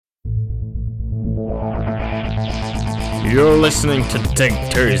You're listening to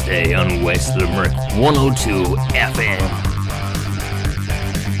Tech Thursday on West Limerick 102 FM.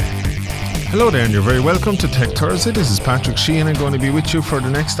 Hello there, and you're very welcome to Tech Thursday. This is Patrick Sheehan. I'm going to be with you for the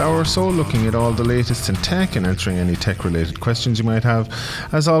next hour or so, looking at all the latest in tech and answering any tech-related questions you might have.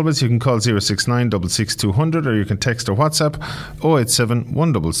 As always, you can call 069 66 200, or you can text or WhatsApp 087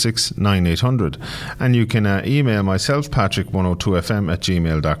 166 9800. And you can email myself,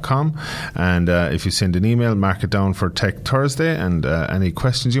 patrick102fm@gmail.com. And if you send an email, mark it down for Tech Thursday, and any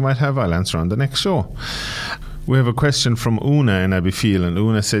questions you might have, I'll answer on the next show. We have a question from Una in Abbeyfield, and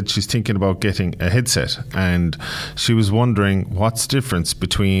Una said she's thinking about getting a headset, and she was wondering what's the difference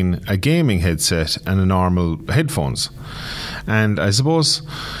between a gaming headset and a normal headphones. And I suppose,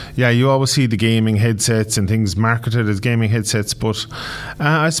 you always see the gaming headsets and things marketed as gaming headsets, but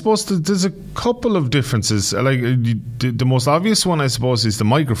I suppose there's a couple of differences. Like the most obvious one, I suppose, is the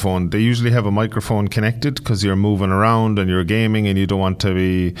microphone. They usually have a microphone connected because you're moving around and you're gaming and you don't want to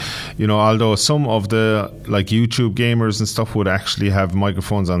be, although some of the like YouTube gamers and stuff would actually have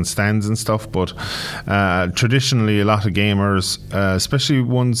microphones on stands and stuff, but traditionally a lot of gamers, especially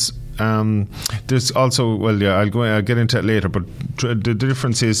ones, there's also, I'll get into it later, but the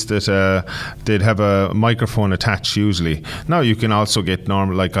difference is that they'd have a microphone attached usually. Now you can also get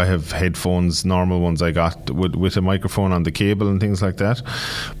normal, like I have headphones, normal ones I got with a microphone on the cable and things like that,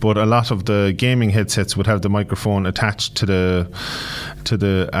 but a lot of the gaming headsets would have the microphone attached to the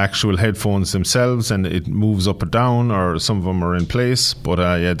actual headphones themselves, and it moves up or down, or some of them are in place, but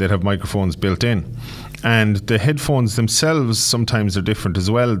they'd have microphones built in. And the headphones themselves sometimes are different as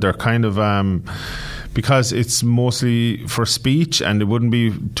well. They're kind of because it's mostly for speech, and it wouldn't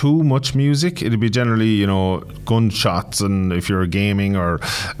be too much music. It'd be generally, gunshots, and if you're gaming, or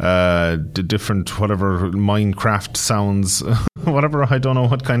the different whatever Minecraft sounds, whatever, I don't know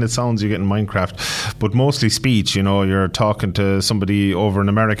what kind of sounds you get in Minecraft, but mostly speech. You're talking to somebody over in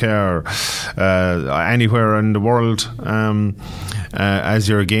America or anywhere in the world. As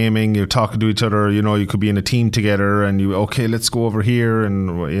you're gaming, you're talking to each other. You could be in a team together, and let's go over here,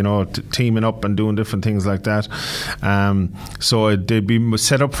 and teaming up and doing different things like that. So they'd be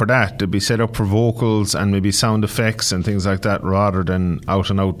set up for that. They'd be set up for vocals and maybe sound effects and things like that, rather than out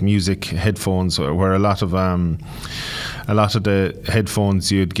and out music headphones, where a lot of the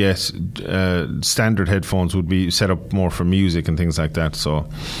headphones you'd get, standard headphones, would be set up more for music and things like that. So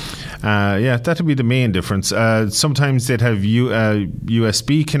that would be the main difference. Sometimes they'd have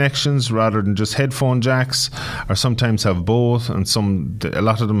USB connections rather than just headphone jacks, or sometimes have both, and a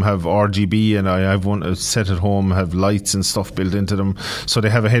lot of them have RGB, and I have one set at home, have lights and stuff built into them, so they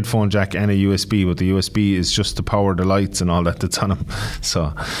have a headphone jack and a USB, but the USB is just to power the lights and all that's on them.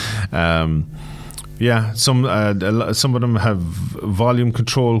 So some of them have volume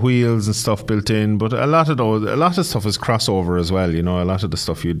control wheels and stuff built in, but a lot of stuff is crossover as well. A lot of the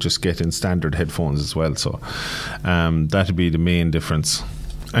stuff you'd just get in standard headphones as well. So that'd be the main difference.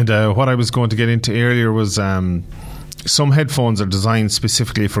 And what I was going to get into earlier was some headphones are designed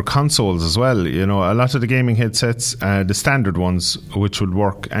specifically for consoles as well. A lot of the gaming headsets, the standard ones, which would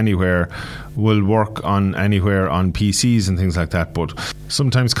work anywhere, will work on anywhere on PCs and things like that. But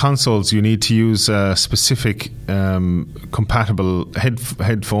sometimes consoles, you need to use specific compatible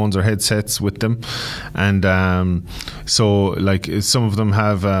headphones or headsets with them. And so, like, some of them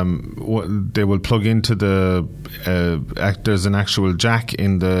have, they will plug into there's an actual jack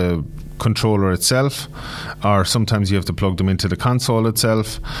in the controller itself, or sometimes you have to plug them into the console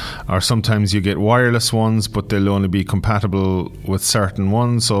itself, or sometimes you get wireless ones, but they'll only be compatible with certain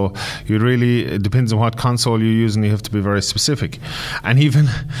ones. So it depends on what console you're using. You have to be very specific. And even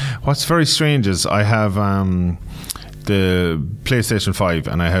what's very strange is I have the PlayStation 5,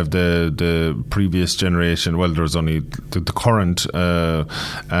 and I have the previous generation, there's only the current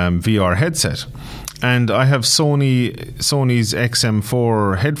VR headset. And I have Sony's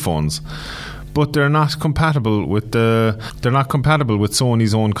XM4 headphones, but they're not compatible with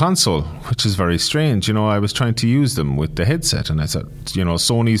Sony's own console, which is very strange. I was trying to use them with the headset, and I said,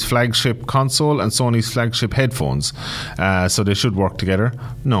 Sony's flagship console and Sony's flagship headphones, so they should work together.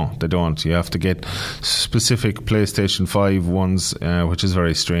 No, they don't. You have to get specific PlayStation 5 ones, which is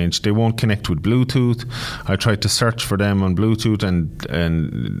very strange. They won't connect with Bluetooth. I tried to search for them on Bluetooth,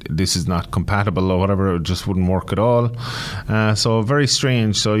 and this is not compatible or whatever. It just wouldn't work at all. So very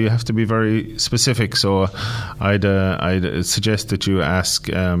strange. So you have to be very specific. So I'd suggest that you ask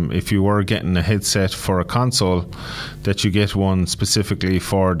if you were getting a headset for a console, that you get one specifically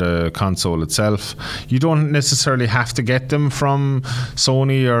for the console itself. You don't necessarily have to get them from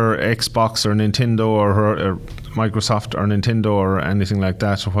Sony or Xbox or Nintendo or Microsoft or Nintendo or anything like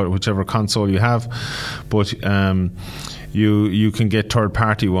that, or whichever console you have, but you can get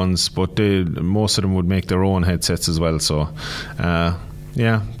third-party ones, but most of them would make their own headsets as well. So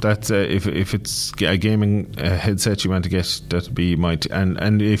that's if it's a gaming headset you want to get, that'd be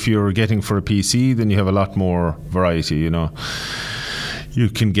and if you're getting for a PC, then you have a lot more variety. You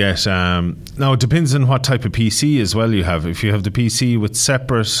can get now it depends on what type of PC as well you have. If you have the PC with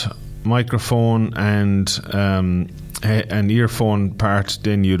separate microphone and an earphone part,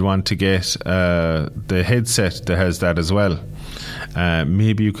 then you'd want to get the headset that has that as well.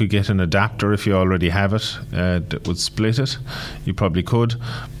 Maybe you could get an adapter if you already have it that would split it. You probably could,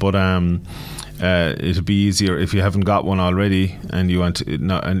 but it'll be easier if you haven't got one already and you want to.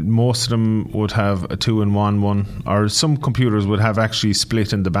 And most of them would have a 2-in-1 one, or some computers would have actually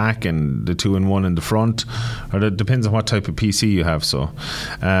split in the back and the 2-in-1 in the front, or it depends on what type of PC you have. So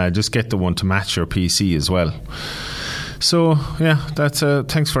just get the one to match your PC as well. So that's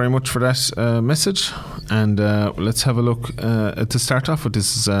thanks very much for that message, and let's have a look to start off with.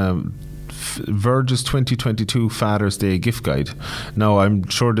 This is Verge's 2022 Father's Day gift guide. Now I'm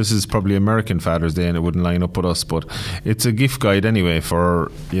sure this is probably American Father's Day and it wouldn't line up with us, but it's a gift guide anyway for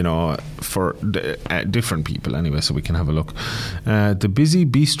different people anyway, so we can have a look. The Busy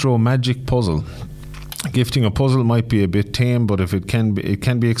Bistro Magic Puzzle. Gifting a puzzle might be a bit tame, but if it can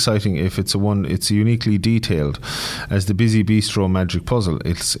be exciting if it's uniquely detailed. As the Busy Bistro Magic Puzzle,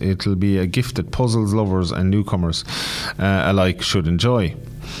 it'll be a gift that puzzles lovers and newcomers alike should enjoy.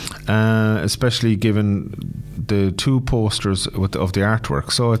 Especially given the two posters of the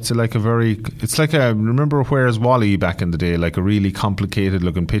artwork. So it's like remember Where's Wally back in the day, like a really complicated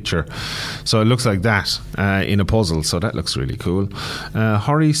looking picture. So it looks like that in a puzzle. So that looks really cool.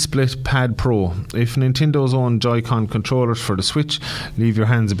 Hori Split Pad Pro. If Nintendo's own Joy-Con controllers for the Switch leave your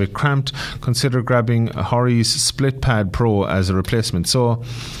hands a bit cramped, consider grabbing Hori's Split Pad Pro as a replacement. So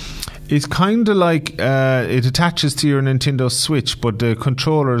it's kind of like it attaches to your Nintendo Switch, but the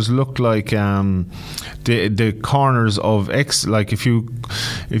controllers look like the corners of like if you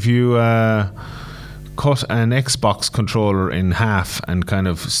cut an Xbox controller in half and kind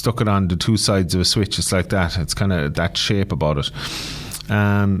of stuck it on the two sides of a Switch, it's like that. It's kind of that shape about it.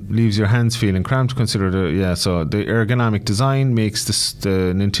 Leaves your hands feeling cramped. Consider so the ergonomic design makes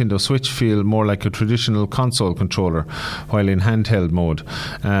the Nintendo Switch feel more like a traditional console controller while in handheld mode.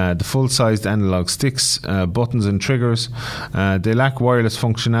 The full-sized analog sticks, buttons and triggers, they lack wireless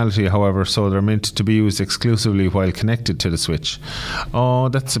functionality, however, so they're meant to be used exclusively while connected to the Switch. Oh,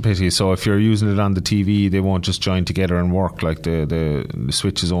 that's a pity. So if you're using it on the TV, they won't just join together and work like the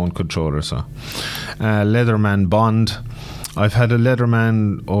Switch's own controller. So Leatherman Bond. I've had a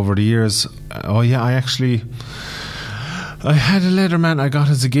Leatherman over the years. I had a Leatherman I got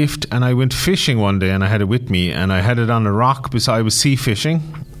as a gift, and I went fishing one day and I had it with me, and I had it on a rock beside. I was sea fishing,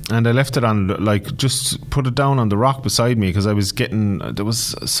 and I left it on, just put it down on the rock beside me because I was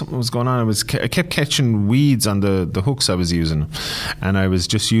something was going on. I kept catching weeds on the hooks I was using, and I was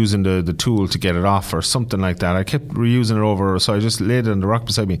just using the tool to get it off or something like that. I kept reusing it over, so I just laid it on the rock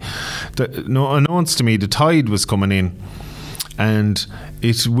beside me. Unknowns to me, the tide was coming in, and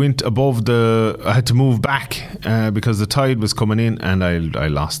it went above I had to move back because the tide was coming in, and I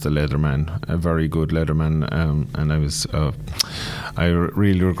lost the Leatherman, a very good Leatherman, and I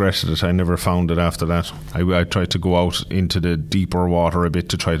really regretted it. I never found it after that. I tried to go out into the deeper water a bit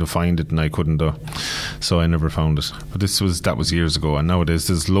to try to find it, and I couldn't do. So I never found it. But that was years ago, and nowadays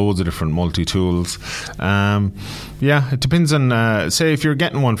there's loads of different multi-tools. It depends on, say if you're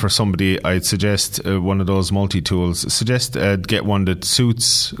getting one for somebody, I'd suggest one of those multi-tools. Suggest get one that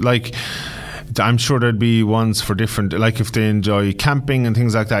suits, like, I'm sure there'd be ones for different, like if they enjoy camping and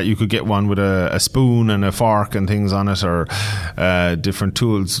things like that, you could get one with a spoon and a fork and things on it, or different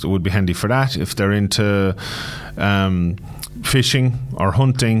tools that would be handy for that. If they're into fishing or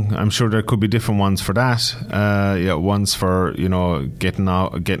hunting, I'm sure there could be different ones for that. Ones for getting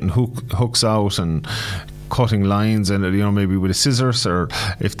hooks out and cutting lines, and maybe with a scissors, or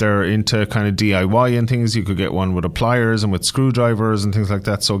if they're into kind of DIY and things, you could get one with a pliers and with screwdrivers and things like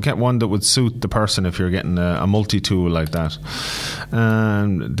that. So get one that would suit the person if you're getting a multi-tool like that.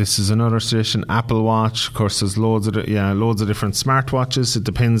 And this is another suggestion. Apple Watch, of course, there's loads of different smartwatches. It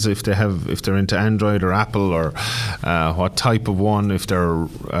depends if they're into Android or Apple, or what type of one, if they're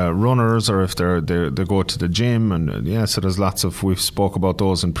runners or if they go to the gym. And so there's lots of, we've spoke about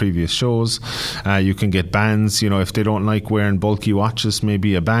those in previous shows. You can get bands, if they don't like wearing bulky watches,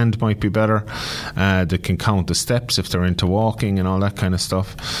 maybe a band might be better. They can count the steps if they're into walking and all that kind of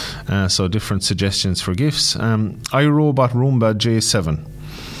stuff. So different suggestions for gifts. iRobot Roomba J7.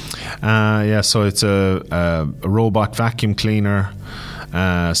 So it's a robot vacuum cleaner.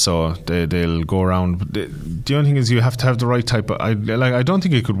 So they'll go around. The only thing is you have to have the right type of. I don't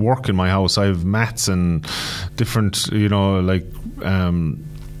think it could work in my house. I have mats and different,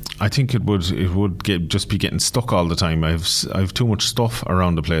 I think it would just be getting stuck all the time. I've too much stuff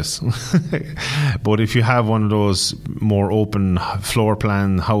around the place. But if you have one of those more open floor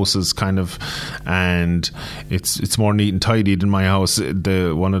plan houses kind of, and it's more neat and tidy than my house,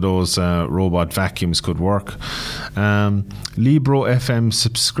 one of those robot vacuums could work. Libro FM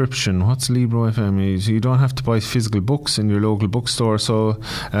subscription. What's Libro FM? You don't have to buy physical books in your local bookstore. So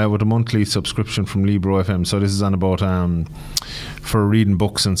with a monthly subscription from Libro FM. So this is on about for reading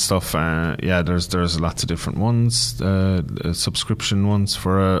books and stuff. There's lots of different ones, subscription ones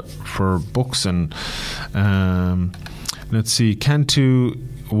for books. And let's see, Cantu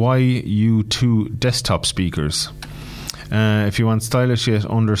YU2 desktop speakers. If you want stylish yet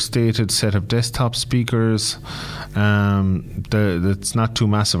understated set of desktop speakers, that's not too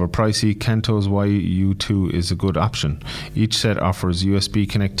massive or pricey, Kanto's YU2 is a good option. Each set offers USB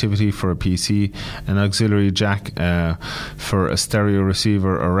connectivity for a PC, an auxiliary jack for a stereo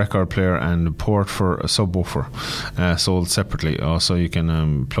receiver, a record player, and a port for a subwoofer, sold separately. Also, you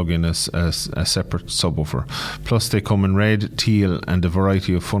can plug in a separate subwoofer. Plus, they come in red, teal, and a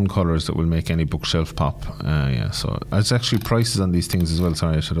variety of fun colours that will make any bookshelf pop. So it's actually prices on these things as well.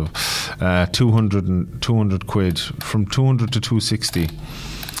 Sorry, I should have 200 quid, from 200 to 260.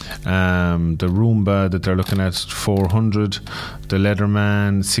 The Roomba that they're looking at, 400. The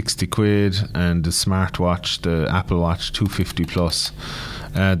Leatherman, 60 quid, and the smartwatch, the Apple Watch, 250 plus.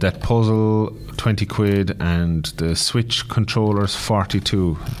 That puzzle, 20 quid, and the Switch controllers,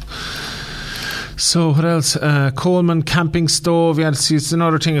 42. So what else? Coleman camping stove. Yeah, it's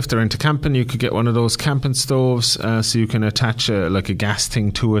another thing. If they're into camping, you could get one of those camping stoves. So you can attach a gas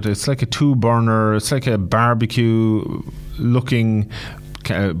thing to it. It's like a 2-burner. It's like a barbecue looking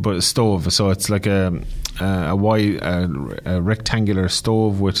but stove. So it's like a rectangular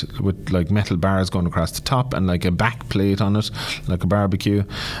stove with like metal bars going across the top and like a back plate on it, like a barbecue,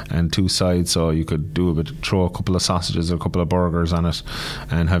 and 2 sides. So you could throw a couple of sausages or a couple of burgers on it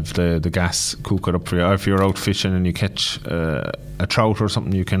and have the gas cook it up for you. Or if you're out fishing and you catch a trout or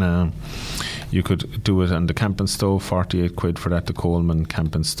something, you could do it on the camping stove. 48 quid for that, the Coleman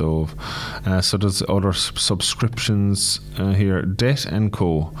camping stove. So there's other subscriptions here. Det &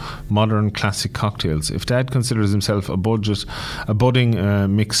 Co. Modern classic cocktails. If Dad considers himself a budding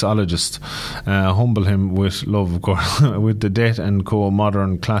mixologist, humble him with love, of course, with the Det & Co.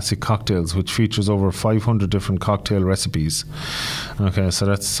 Modern classic cocktails, which features over 500 different cocktail recipes. Okay, so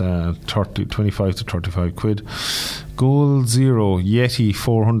that's 25 to 35 quid. Goal Zero Yeti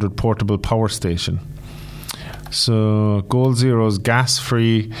 400 portable power station. So Goal Zero's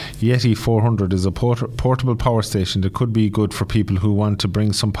gas-free Yeti 400 is a portable power station that could be good for people who want to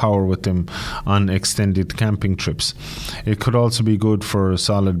bring some power with them on extended camping trips. It could also be good for a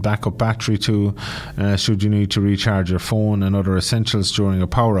solid backup battery too, should you need to recharge your phone and other essentials during a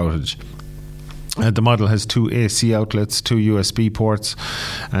power outage. The model has 2 AC outlets, 2 USB ports,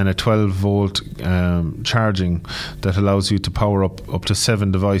 and a 12-volt charging that allows you to power up to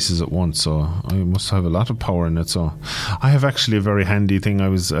 7 devices at once. So I must have a lot of power in it. So I have actually a very handy thing.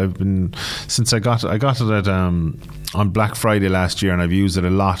 Since I got it at on Black Friday last year, and I've used it a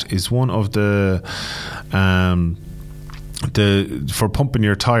lot. Is one of the for pumping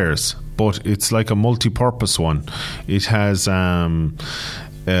your tires, but it's like a multi-purpose one. It has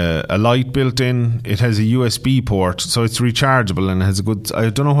a light built in. It has a USB port, so it's rechargeable and has a good, I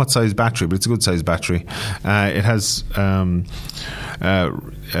don't know what size battery, but it's a good size battery. It has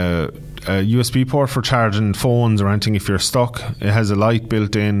USB port for charging phones or anything if you're stuck. It has a light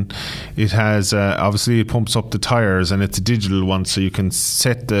built in. It has obviously it pumps up the tires, and it's a digital one, so you can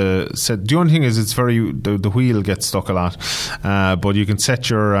set. The only thing is it's the wheel gets stuck a lot, but you can set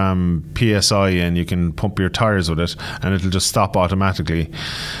your PSI and you can pump your tires with it, and it'll just stop automatically.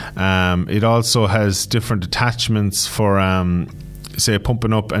 It also has different attachments for say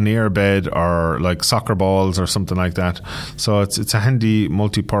pumping up an airbed or like soccer balls or something like that. So it's a handy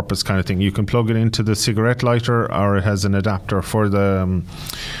multi-purpose kind of thing. You can plug it into the cigarette lighter, or it has an adapter for the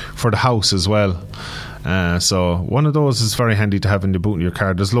house as well. So one of those is very handy to have in the boot of your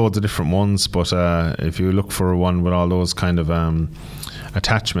car. There's loads of different ones, but if you look for one with all those kind of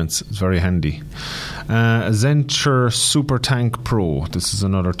attachments, it's very handy. A Zenture Super Tank Pro. This is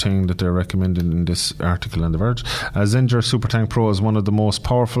another thing that they're recommending in this article on The Verge. A Zenture Super Tank Pro is one of the most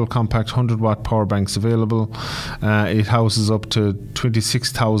powerful compact 100-watt power banks available. It houses up to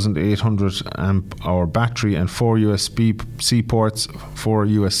 26,800 amp hour battery and 4 USB-C ports, 4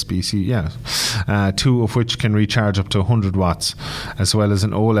 USB-C, 2 of which can recharge up to 100 watts, as well as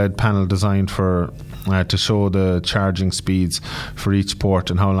an OLED panel designed to show the charging speeds for each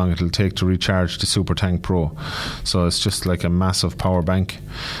port and how long it'll take to recharge the Super Tank Pro. So it's just like a massive power bank.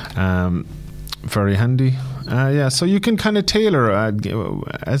 Very handy. So you can kind of tailor,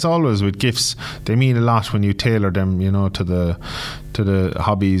 as always with gifts, they mean a lot when you tailor them, to the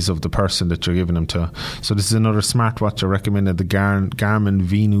hobbies of the person that you're giving them to. So this is another smartwatch I recommended, the Garmin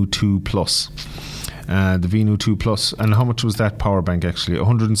Venu 2 Plus. The Venu 2 Plus. And how much was that power bank actually?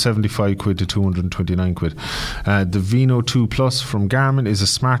 175 quid to 229 quid. The Venu 2 Plus from Garmin is a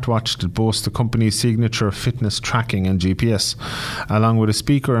smartwatch that boasts the company's signature fitness tracking and GPS, along with a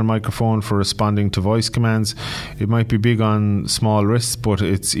speaker and microphone for responding to voice commands. It might be big on small wrists, but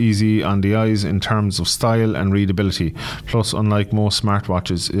it's easy on the eyes in terms of style and readability. Plus, unlike most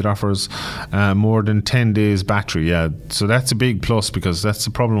smartwatches, it offers more than 10 days battery. Yeah, so that's a big plus, because that's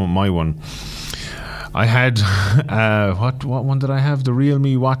the problem with my one. I had what one did I have? The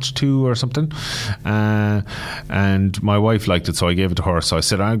Realme Watch 2 or something, and my wife liked it, so I gave it to her. So I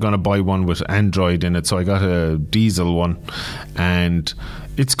said I'm going to buy one with Android in it, so I got a diesel one, and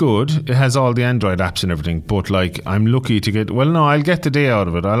it's good. It has all the Android apps and everything, but like I'm lucky to get. Well, no, I'll get the day out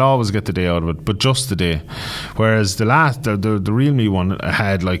of it. I'll always get the day out of it, but just the day. Whereas the Realme one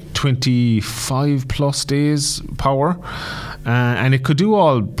had like 25 plus days power. And it could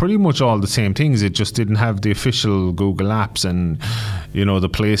do pretty much all the same things. It just didn't have the official Google apps and, the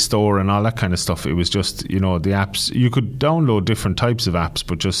Play Store and all that kind of stuff. It was just, the apps. You could download different types of apps,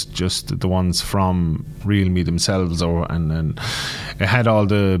 but just the ones from Realme themselves. And it had all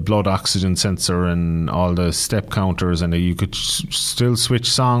the blood oxygen sensor and all the step counters, and you could still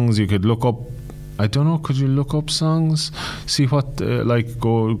switch songs. You could look up. I don't know, could you look up songs, see what,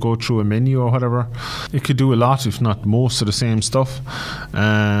 go through a menu or whatever? It could do a lot, if not most of the same stuff. But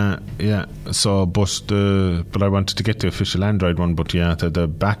I wanted to get the official Android one, but yeah, the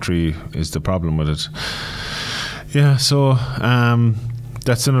battery is the problem with it. Yeah, so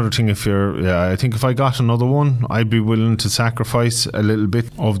that's another thing. I think if I got another one, I'd be willing to sacrifice a little bit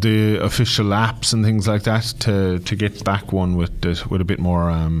of the official apps and things like that to get back one with a bit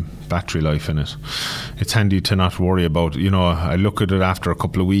more battery life in it. It's handy to not worry about. I look at it after a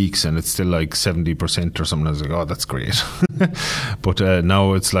couple of weeks and it's still like 70% or something. I was like, oh, that's great. But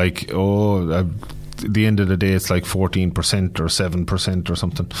now it's like, at the end of the day it's like 14% or 7% or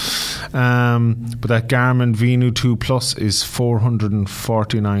something. But that Garmin Venu 2 Plus is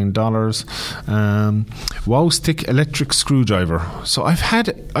 $449. Wowstick electric screwdriver. So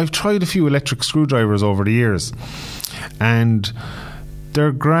I've tried a few electric screwdrivers over the years, and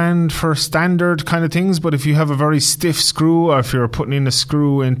they're grand for standard kind of things, but if you have a very stiff screw, or if you're putting in a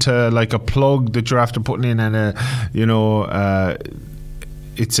screw into like a plug that you're after putting in, and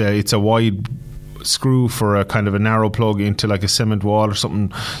it's a wide screw for a kind of a narrow plug into like a cement wall or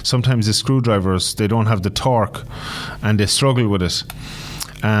something, sometimes the screwdrivers, they don't have the torque and they struggle with it.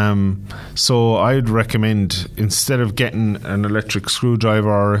 So I'd recommend, instead of getting an electric screwdriver,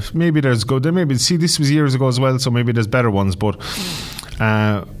 or this was years ago as well, so maybe there's better ones, but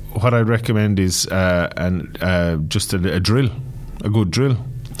what I'd recommend is just a drill, a good drill.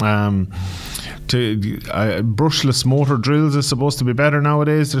 Brushless motor drills are supposed to be better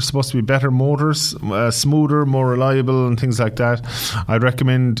nowadays. They're supposed to be better motors, smoother, more reliable and things like that. I'd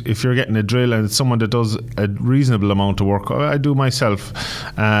recommend, if you're getting a drill and it's someone that does a reasonable amount of work, I do myself,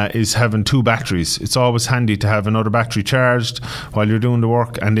 is having 2 batteries. It's always handy to have another battery charged while you're doing the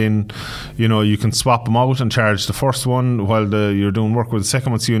work, and then you can swap them out and charge the first one while you're doing work with the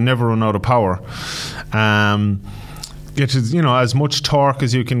second one, so you never run out of power. get as much torque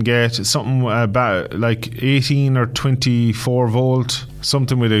as you can get, something about like 18 or 24 volt,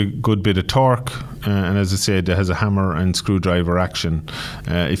 something with a good bit of torque, and as I said, it has a hammer and screwdriver action.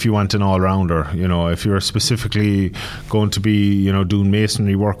 If you want an all-rounder, if you're specifically going to be doing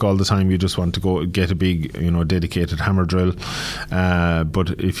masonry work all the time, you just want to go get a big dedicated hammer drill.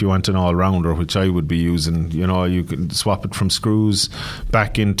 But if you want an all-rounder, which I would be using, you can swap it from screws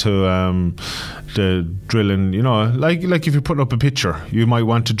back into the drilling, like if you're putting up a picture, you might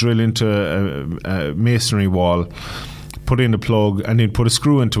want to drill into a masonry wall, put in a plug and then put a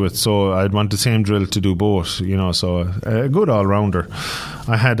screw into it. So I'd want the same drill to do both, so a good all-rounder.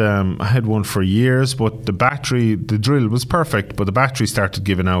 I had one for years, but the drill was perfect, but the battery started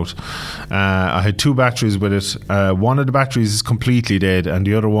giving out. I had 2 batteries with it. One of the batteries is completely dead, and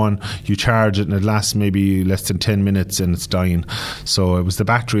the other one, you charge it and it lasts maybe less than 10 minutes and it's dying. So it was the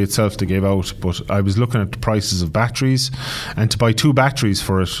battery itself that gave out, but I was looking at the prices of batteries, and to buy 2 batteries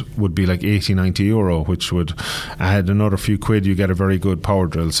for it would be like 80-90 euro, which would add another few quid. You get a very good power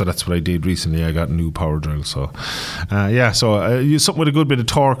drill. So that's what I did recently. I got a new power drill. So something with a good bit of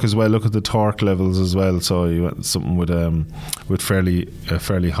torque as well. Look at the torque levels as well. So you want something with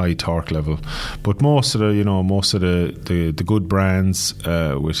fairly high torque level. But most of the good brands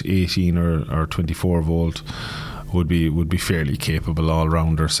with 18 or 24 volt would be fairly capable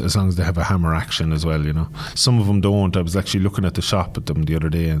all-rounders, as long as they have a hammer action as well. Some of them don't. I was actually looking at the shop at them the other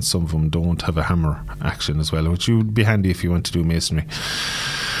day, and some of them don't have a hammer action as well, which would be handy if you want to do masonry.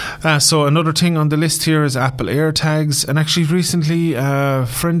 So another thing on the list here is Apple AirTags, and actually recently a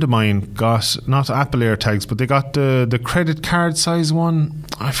friend of mine got not Apple AirTags, but they got the credit card size one.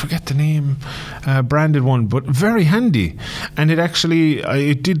 I forget the name, branded one, but very handy. And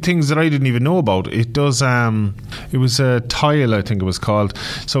it did things that I didn't even know about. It does. It was a Tile, I think it was called.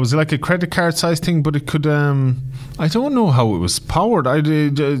 So it was like a credit card size thing, but it could. I don't know how it was powered. A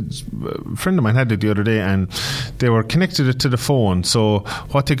friend of mine had it the other day, and they were connected it to the phone. So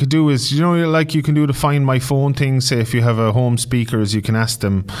what they could do is, like you can do the Find My Phone thing. Say if you have a home speakers, you can ask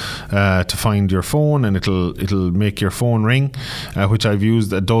them to find your phone, and it'll make your phone ring, which I've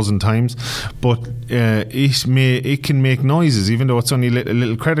used a dozen times. But it can make noises, even though it's only a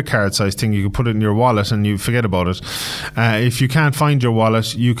little credit card size thing. You can put it in your wallet and you forget about it. If you can't find your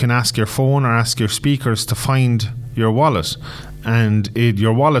wallet, you can ask your phone or ask your speakers to find your wallet, and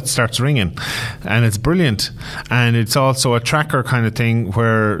your wallet starts ringing, and it's brilliant. And it's also a tracker kind of thing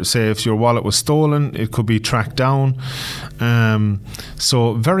where, say, if your wallet was stolen, it could be tracked down.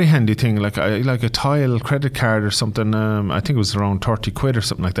 So very handy thing, like a Tile credit card or something. I think it was around 30 quid or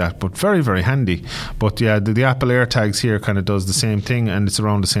something like that, but very, very handy. But yeah, the Apple AirTags here kind of does the same thing, and it's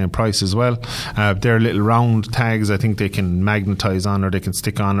around the same price as well. They're little round tags. I think they can magnetize on, or they can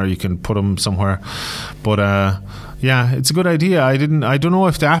stick on, or you can put them somewhere. But yeah, it's a good idea. I don't know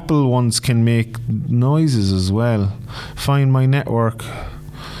if the Apple ones can make noises as well. Find My Network,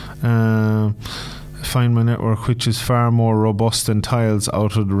 which is far more robust than Tile's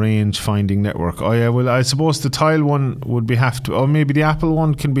out of the range finding network. Oh yeah, well, I suppose the Tile one would or maybe the Apple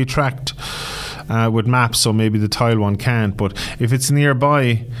one can be tracked with maps, so maybe the Tile one can't. But if it's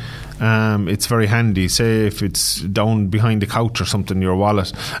nearby, it's very handy. Say if it's down behind the couch or something, your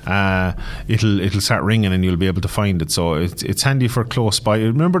wallet, it'll start ringing and you'll be able to find it. So it's handy for close by.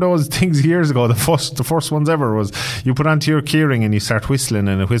 Remember those things years ago? The first ones ever was you put onto your keyring and you start whistling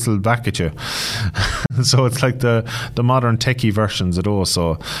and it whistled back at you. So it's like the modern techie versions of those.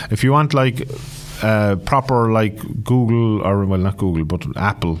 So if you want like proper like Google, or well, not Google, but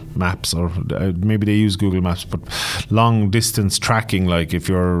Apple Maps, or maybe they use Google Maps, but long distance tracking, like if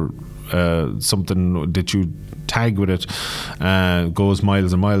you're something that you tag with it goes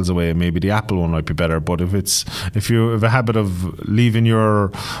miles and miles away, maybe the Apple one might be better. But if you have a habit of leaving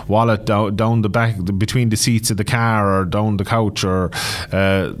your wallet down the back between the seats of the car, or down the couch, or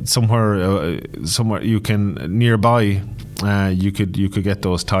somewhere you can nearby, you could get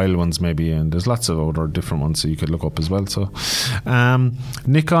those Tile ones maybe, and there's lots of other different ones that you could look up as well. So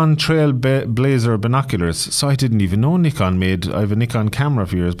Nikon Trailblazer binoculars. So I didn't even know Nikon I have a Nikon camera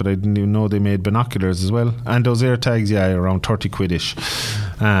for years, but I didn't even know they made binoculars as well. And those AirTags, yeah, around 30 quid-ish.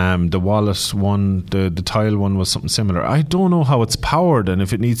 The wallet one, the Tile one was something similar. I don't know how it's powered and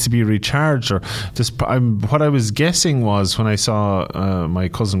if it needs to be recharged, or just what I was guessing was, when I saw my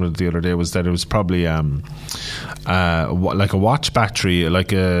cousin with it the other day, was that it was probably like a watch battery,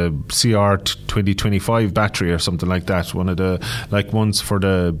 like a CR 2025 battery or something like that. One of the ones for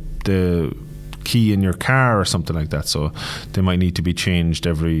the key in your car or something like that. So they might need to be changed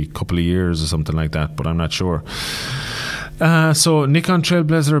every couple of years or something like that, but I'm not sure. So Nikon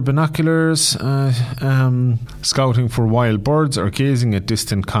Trailblazer binoculars, scouting for wild birds or gazing at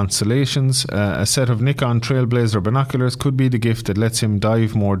distant constellations. A set of Nikon Trailblazer binoculars could be the gift that lets him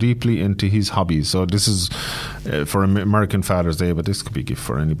dive more deeply into his hobbies. So this is for American Father's Day, but this could be a gift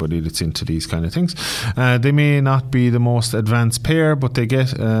for anybody that's into these kind of things. They may not be the most advanced pair, but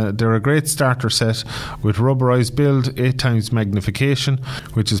they're a great starter set with rubberized build, 8 times magnification,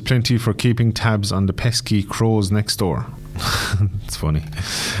 which is plenty for keeping tabs on the pesky crows next door. It's funny.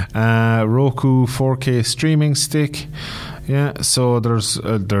 Roku 4K streaming stick. Yeah, so there's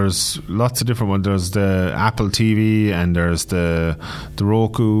lots of different ones. There's the Apple TV and there's the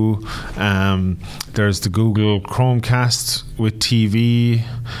Roku. There's the Google Chromecast with TV.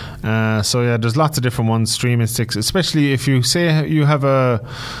 So yeah, there's lots of different ones, streaming sticks. Especially if you say you have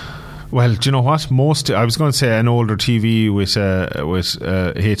well, do you know what? I was going to say an older TV with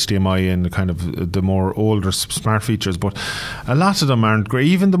HDMI and kind of the more older smart features, but a lot of them aren't great.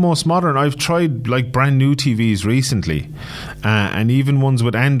 Even the most modern, I've tried like brand new TVs recently, and even ones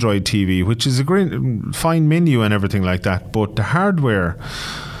with Android TV, which is a great, fine menu and everything like that. But the hardware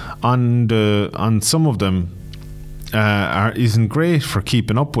on some of them isn't great for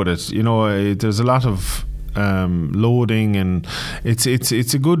keeping up with it. You know, there's a lot of loading, and it's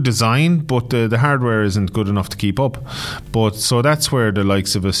a good design, but the hardware isn't good enough to keep up. But so that's where the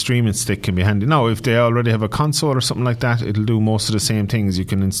likes of a streaming stick can be handy. Now, if they already have a console or something like that, it'll do most of the same things. You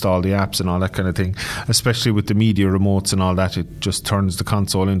can install the apps and all that kind of thing. Especially with the media remotes and all that, it just turns the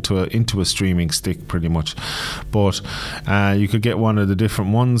console into a streaming stick pretty much. But you could get one of the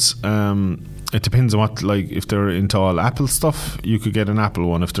different ones. It depends on what, like, if they're into all Apple stuff, you could get an Apple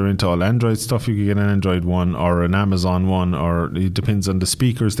one. If they're into all Android stuff, you could get an Android one or an Amazon one, or it depends on the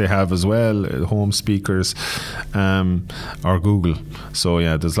speakers they have as well, home speakers, or Google. So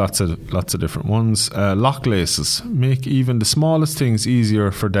yeah, there's lots of different ones. Lock laces make even the smallest things easier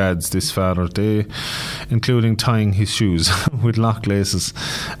for dads this Father's Day, including tying his shoes with lock laces,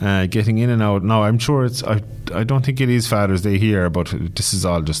 getting in and out. Now, I'm sure I don't think it is Father's Day here, but this is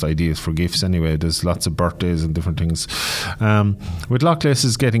all just ideas for gifts anyway. There's lots of birthdays and different things. With lock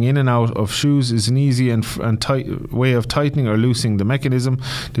laces, getting in and out of shoes is an easy and tight way of tightening or loosening the mechanism.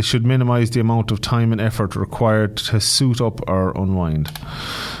 This should minimise the amount of time and effort required to suit up or unwind.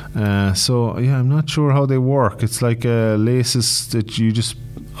 So yeah, I'm not sure how they work. It's like laces that you just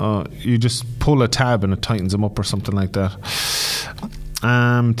pull a tab and it tightens them up or something like that.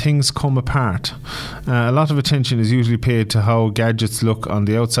 Things come apart. A lot of attention is usually paid to how gadgets look on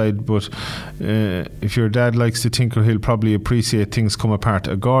the outside, but if your dad likes to tinker, he'll probably appreciate Things Come Apart,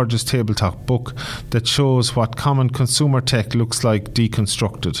 a gorgeous tabletop book that shows what common consumer tech looks like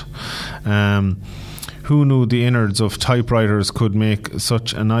deconstructed. Who knew the innards of typewriters could make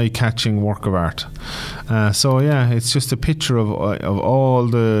such an eye-catching work of art? So yeah, it's just a picture of all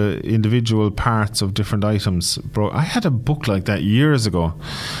the individual parts of different items. Bro, I had a book like that years ago.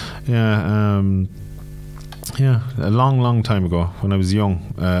 Yeah, a long time ago when I was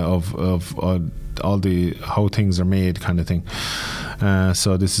young, of all the how things are made kind of thing.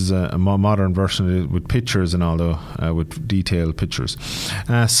 So this is a more modern version with pictures and all, though, with detailed pictures.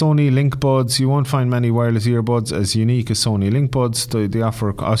 Sony Link Buds. You won't find many wireless earbuds as unique as Sony Link Buds. They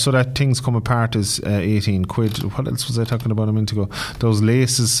offer, so that Things Come Apart is 18 quid. What else was I talking about a minute ago? Those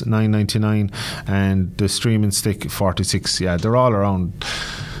laces, $9.99, and the streaming stick, 46. Yeah, they're all around.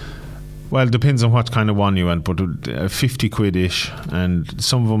 Well, it depends on what kind of one you want, but 50 quid-ish, and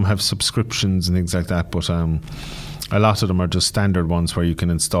some of them have subscriptions and things like that, but a lot of them are just standard ones where you can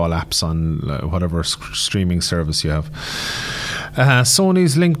install apps on whatever streaming service you have.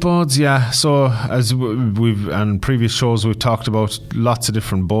 Sony's Link Buds, yeah. So as we've on previous shows, we've talked about lots of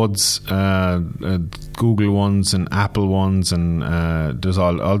different buds, Google ones and Apple ones, and there's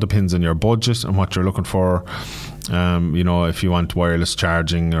all depends on your budget and what you're looking for. You know, if you want wireless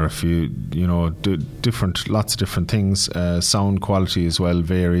charging, or if you do lots of different things. Sound quality as well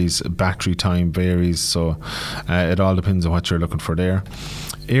varies, battery time varies, so it all depends on what you're looking for there.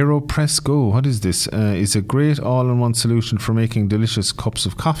 AeroPress Go, what is this? Is a great all-in-one solution for making delicious cups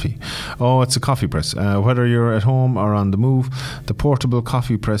of coffee. Oh, it's a coffee press. Whether you're at home or on the move, the portable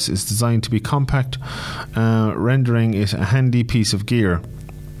coffee press is designed to be compact, rendering it a handy piece of gear.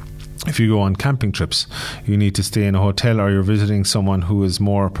 If you go on camping trips, you need to stay in a hotel, or you're visiting someone who is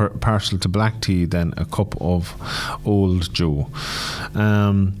more partial to black tea than a cup of old Joe.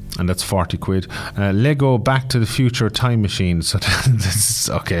 and that's 40 quid. Lego Back to the Future Time Machine. So this is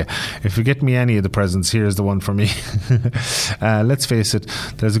okay. If you get me any of the presents, here's the one for me. Let's face it,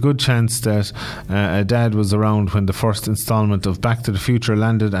 there's a good chance that a dad was around when the first installment of Back to the Future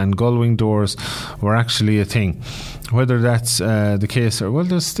landed and gull-wing doors were actually a thing. Whether that's the case, or well,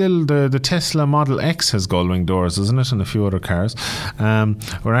 there's still the Tesla Model X has gull-wing doors, isn't it, and a few other cars.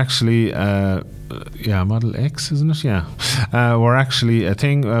 We're actually Model X, isn't it? Yeah, were actually a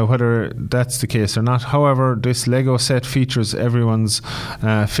thing. Whether that's the case or not, however, this Lego set features everyone's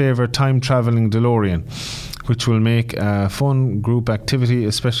favourite time-travelling DeLorean, which will make a fun group activity,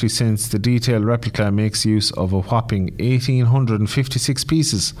 especially since the detailed replica makes use of a whopping 1,856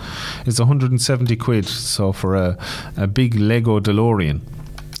 pieces. It's 170 quid, so for a big Lego DeLorean.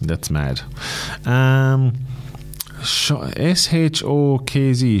 That's mad.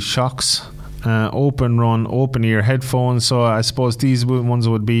 SHOKZ, Shocks. Open run, open ear headphones. So I suppose these ones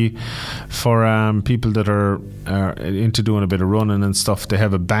would be for people that are into doing a bit of running and stuff. They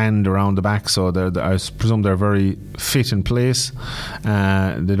have a band around the back, so I presume they're very fit in place.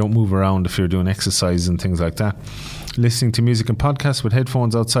 They don't move around if you're doing exercise and things like that. Listening to music and podcasts with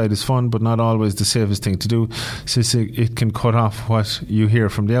headphones outside is fun, but not always the safest thing to do, since it can cut off what you hear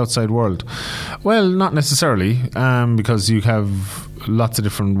from the outside world. Well, not necessarily, because you have lots of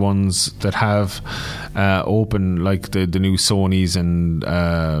different ones that have open, like the new Sonys and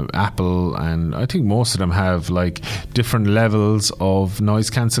Apple, and I think most of them have like different levels of noise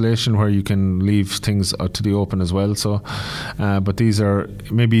cancellation where you can leave things to the open as well. So but these are,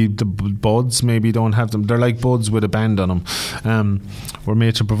 maybe the Buds maybe don't have them. They're like Buds with a band on them. We're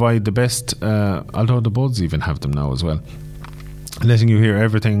made to provide the best, although the Buds even have them now as well, letting you hear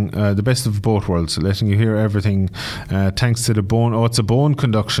everything, the best of both worlds, letting you hear everything thanks to the bone. Oh, it's a bone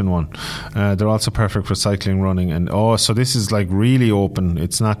conduction one. They're also perfect for cycling, running, and so this is like really open.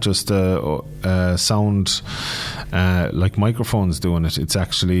 It's not just sound like microphones doing it. It's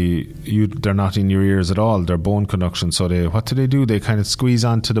actually, they're not in your ears at all. They're bone conduction. So what do? They kind of squeeze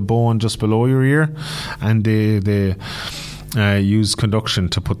onto the bone just below your ear, and they use conduction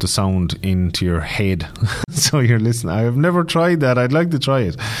to put the sound into your head. So you're listening. I have never tried that. I'd like to try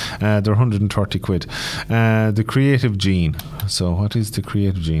it. They're 130 quid. The Creative Gene. So what is the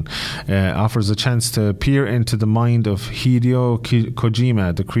Creative Gene? Offers a chance to peer into the mind of Hideo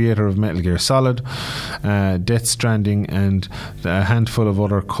Kojima, the creator of Metal Gear Solid, Death Stranding, and a handful of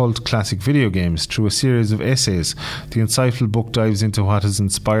other cult classic video games through a series of essays. The insightful book dives into what has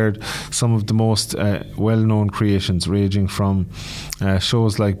inspired some of the most well-known creations, ranging from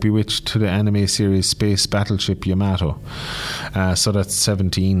shows like Bewitched to the anime series Space Battleship Yamato. So that's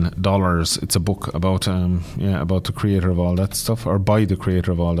 $17. It's a book about the creator of all that stuff, or by the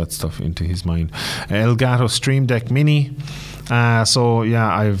creator of all that stuff into his mind. Elgato Stream Deck Mini.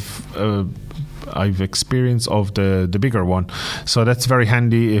 I've experience of the bigger one, so that's very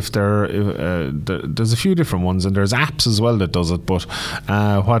handy. If there's a few different ones, and there's apps as well that does it. But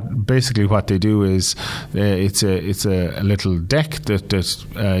what they do is it's a little deck that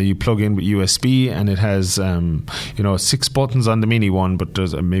you plug in with USB, and it has 6 buttons on the mini one, but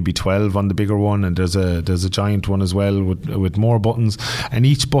there's maybe 12 on the bigger one, and there's a giant one as well with more buttons, and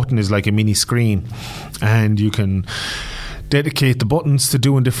each button is like a mini screen, and you can dedicate the buttons to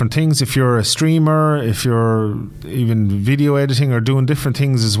doing different things. If you're a streamer, if you're even video editing or doing different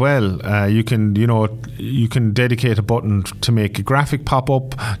things as well, you can dedicate a button to make a graphic pop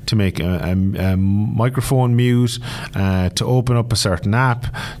up, to make a microphone mute, to open up a certain app,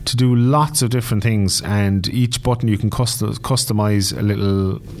 to do lots of different things. And each button you can customize a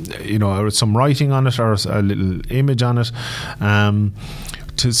little, some writing on it or a little image on it.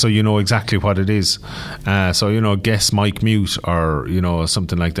 So you know exactly what it is. Guess mic mute, or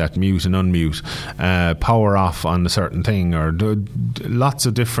something like that, mute and unmute, power off on a certain thing, or lots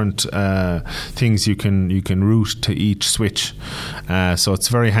of different things you can route to each switch. So it's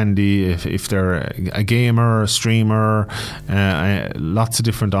very handy if they're a gamer, a streamer, lots of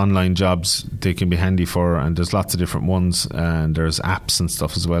different online jobs they can be handy for, and there's lots of different ones, and there's apps and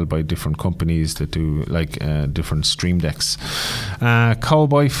stuff as well by different companies that do like different stream decks.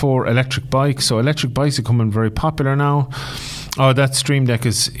 Cowboy for electric bike. So electric bikes are becoming very popular now. Oh, that Stream Deck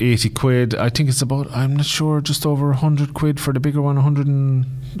is 80 quid. I think it's about, I'm not sure, just over 100 quid for the bigger one,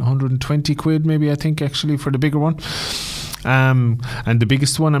 120 quid maybe, I think, actually, for the bigger one. And the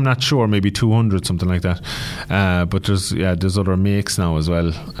biggest one, I'm not sure, maybe 200, something like that. But there's other makes now as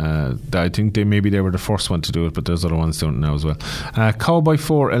well. I think they were the first one to do it, but there's other ones doing it now as well. Cowboy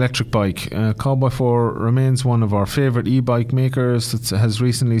 4 electric bike. Cowboy 4 remains one of our favourite e-bike makers that has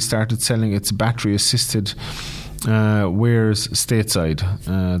recently started selling its battery-assisted Wears stateside.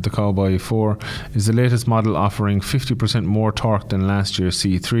 The Cowboy 4 is the latest model, offering 50% more torque than last year's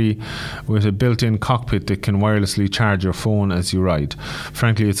C3, with a built-in cockpit that can wirelessly charge your phone as you ride.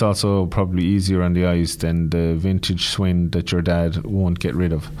 Frankly, it's also probably easier on the eyes than the vintage Schwinn that your dad won't get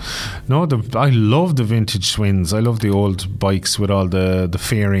rid of. No, I love the vintage Schwinns. I love the old bikes with all the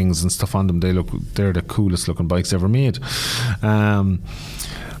fairings and stuff on them. They're the coolest looking bikes ever made.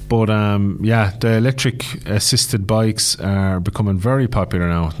 But the electric assisted bikes are becoming very popular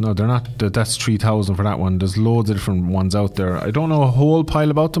now. No, they're not. That's 3,000 for that one. There's loads of different ones out there. I don't know a whole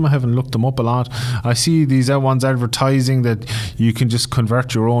pile about them. I haven't looked them up a lot. I see these ones advertising that you can just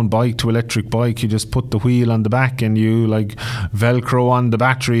convert your own bike to electric bike. You just put the wheel on the back and you like Velcro on the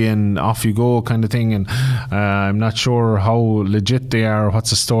battery and off you go, kind of thing. And I'm not sure how legit they are.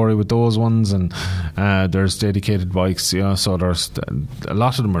 What's the story with those ones? And there's dedicated bikes. So there's a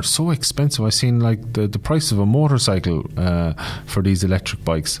lot of them are so expensive. I've seen like the price of a motorcycle for these electric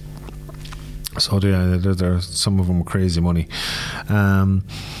bikes. So some of them are crazy money.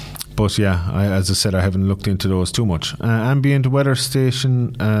 But as I said, I haven't looked into those too much. Ambient weather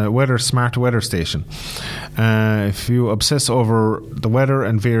station, smart weather station. If you obsess over the weather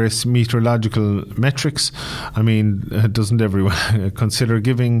and various meteorological metrics, doesn't everyone consider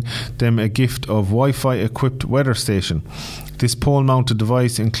giving them a gift of Wi-Fi equipped weather station? This pole-mounted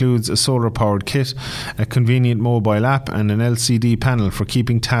device includes a solar-powered kit, a convenient mobile app, and an LCD panel for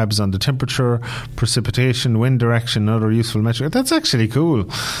keeping tabs on the temperature, precipitation, wind direction, and other useful metrics. That's actually cool.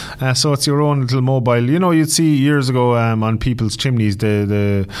 So it's your own little mobile. You know, you'd see years ago on people's chimneys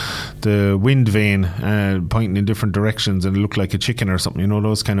the wind vane pointing in different directions and it looked like a chicken or something. You know,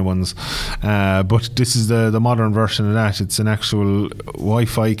 those kind of ones. But this is the modern version of that. It's an actual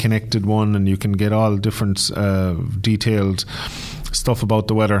Wi-Fi connected one, and you can get all different detailed stuff about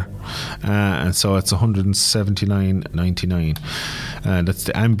the weather, and so it's $179.99. That's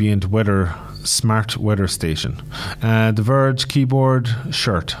the ambient weather smart weather station. The Verge keyboard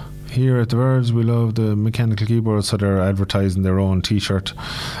shirt. Here at The Verge, we love the mechanical keyboard, so they're advertising their own t-shirt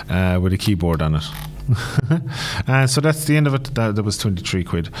with a keyboard on it. So that's the end of it. That was 23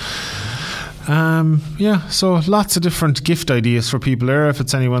 quid. So lots of different gift ideas for people there. If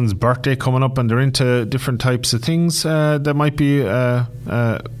it's anyone's birthday coming up and they're into different types of things, there might be an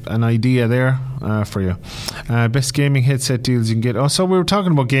idea there for you. Best gaming headset deals you can get. So we were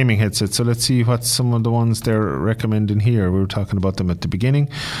talking about gaming headsets, so let's see what some of the ones they're recommending here. We were talking about them at the beginning.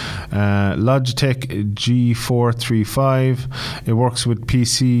 Logitech G435. It works with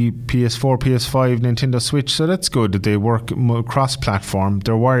PC, PS4, PS5, Nintendo Switch, so that's good that they work cross-platform.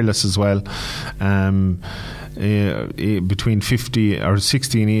 They're wireless as well. Between 50 or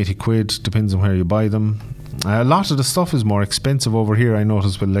 60 and 80 quid, depends on where you buy them. A lot of the stuff is more expensive over here, I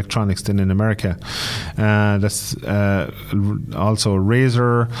noticed, with electronics than in America. That's also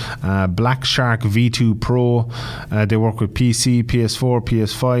Razer, Black Shark V2 Pro. They work with PC, PS4,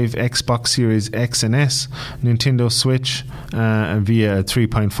 PS5, Xbox Series X and S, Nintendo Switch via a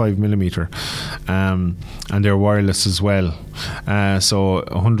 3.5mm. And they're wireless as well. So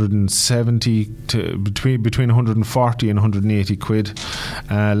 170 to between 140 and 180 quid.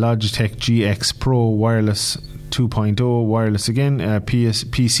 Logitech GX Pro wireless 2.0 wireless again,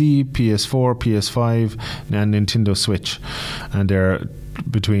 PC, PS4, PS5 and Nintendo Switch, and they're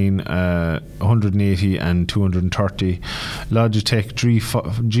between 180 and 230. Logitech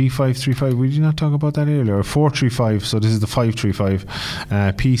G535, we did not talk about that earlier, or 435, so this is the 535.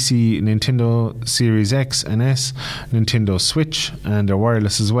 PC, Nintendo Series X and S, Nintendo Switch, and they're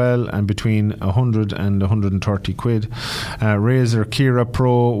wireless as well, and between 100 and 130 quid. Razer Kira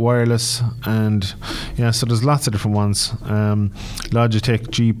Pro wireless, and so there's lots of different ones. Logitech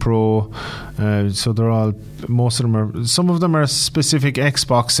G Pro, so they're all, some of them are specific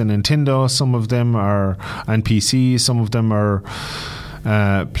Xbox and Nintendo, some of them are and PC, some of them are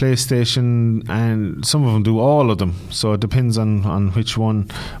PlayStation, and some of them do all of them, so it depends on which one,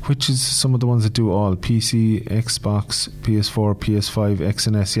 which is some of the ones that do all: PC, Xbox, PS4, PS5, X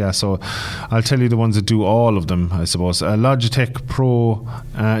and S. So I'll tell you the ones that do all of them, I suppose. Logitech Pro,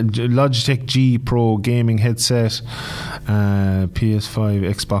 Logitech G Pro gaming headset, PS5,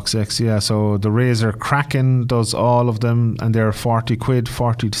 Xbox X. So the Razer Kraken does all of them, and they're 40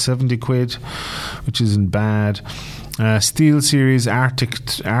 to 70 quid, which isn't bad. SteelSeries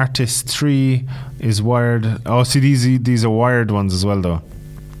Artist 3 is wired. Oh, see, these are wired ones as well, though.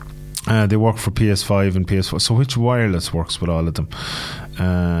 They work for PS5 and PS4. So which wireless works with all of them?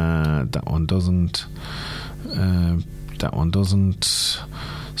 That one doesn't.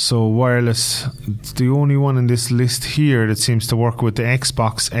 So wireless, it's the only one in this list here that seems to work with the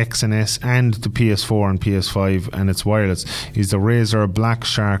Xbox X and S and the PS4 and PS5, and it's wireless, is the Razer Black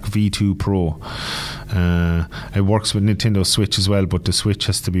Shark V2 Pro. It works with Nintendo Switch as well, but the Switch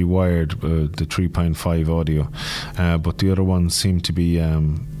has to be wired, the 3.5 audio. But the other ones seem to be...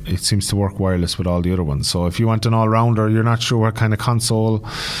 it seems to work wireless with all the other ones. So if you want an all-rounder, you're not sure what kind of console,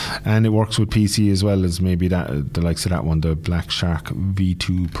 and it works with PC as well as maybe that, the likes of that one, the Black Shark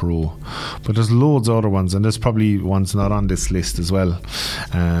V2 Pro. But there's loads of other ones, and there's probably ones not on this list as well.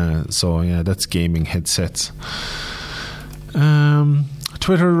 So yeah, that's gaming headsets.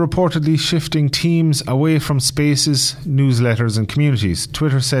 Twitter reportedly shifting teams away from Spaces, newsletters and communities.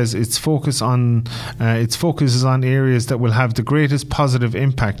 Twitter says its focus is on areas that will have the greatest positive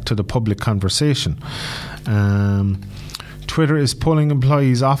impact to the public conversation. Twitter is pulling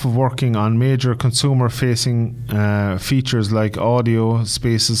employees off of working on major consumer-facing features like audio,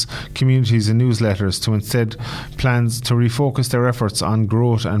 Spaces, communities and newsletters to instead plans to refocus their efforts on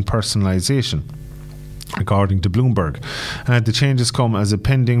growth and personalization, according to Bloomberg. The changes come as a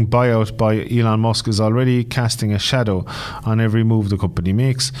pending buyout by Elon Musk is already casting a shadow on every move the company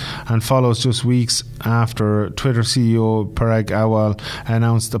makes, and follows just weeks after Twitter CEO Parag Agrawal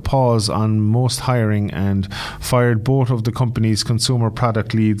announced a pause on most hiring and fired both of the company's consumer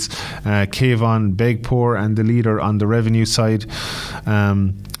product leads, Kayvon Begpour, and the leader on the revenue side,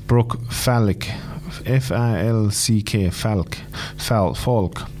 Brooke Falk. F-A-L-C-K, Falk.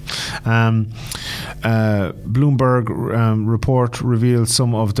 Bloomberg report reveals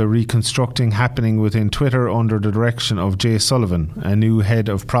some of the reconstructing happening within Twitter under the direction of Jay Sullivan, a new head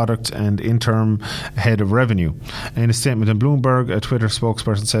of product and interim head of revenue. In a statement in Bloomberg, a Twitter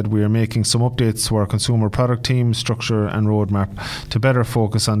spokesperson said, "We are making some updates to our consumer product team, structure and roadmap to better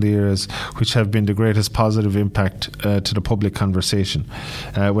focus on the areas which have been the greatest positive impact to the public conversation,"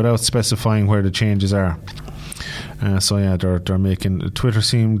 without specifying where the changes are. So yeah, they're making... Twitter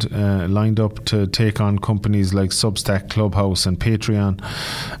seemed lined up to take on companies like Substack, Clubhouse and Patreon.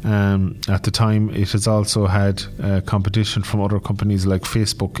 At the time, it has also had competition from other companies like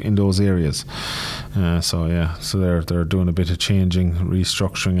Facebook in those areas. So they're doing a bit of changing,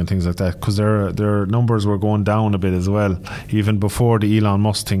 restructuring and things like that, because their numbers were going down a bit as well. Even before the Elon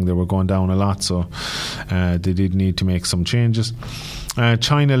Musk thing, they were going down a lot, so they did need to make some changes.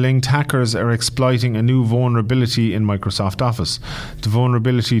 China-linked hackers are exploiting a new vulnerability in Microsoft Office. The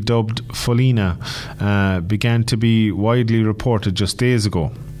vulnerability, dubbed Follina, began to be widely reported just days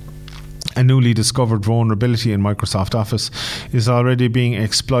ago. A newly discovered vulnerability in Microsoft Office is already being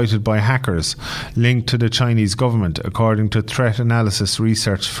exploited by hackers linked to the Chinese government, according to threat analysis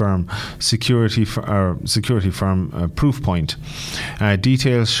research firm security firm Proofpoint.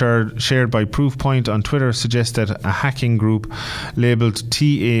 Details shared by Proofpoint on Twitter suggest that a hacking group labelled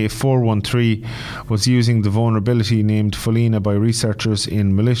TA413 was using the vulnerability named Follina by researchers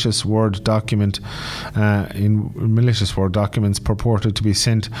in malicious Word documents purported to be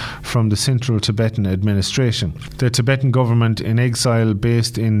sent from the Central Tibetan Administration. The Tibetan government in exile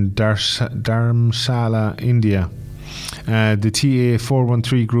based in Dharamshala, India. The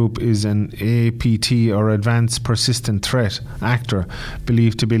TA413 group is an APT or Advanced Persistent Threat actor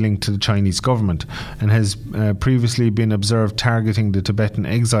believed to be linked to the Chinese government, and has previously been observed targeting the Tibetan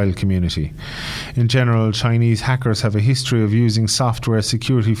exile community. In general, Chinese hackers have a history of using software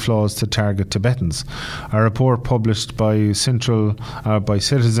security flaws to target Tibetans. A report published by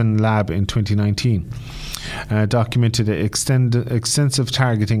Citizen Lab in 2019 documented extensive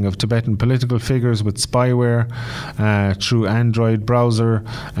targeting of Tibetan political figures with spyware through Android browser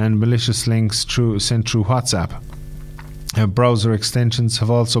and malicious links sent through WhatsApp. Browser extensions have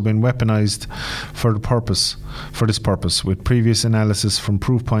also been weaponized for this purpose, with previous analysis from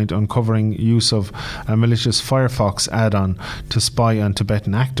Proofpoint uncovering use of a malicious Firefox add-on to spy on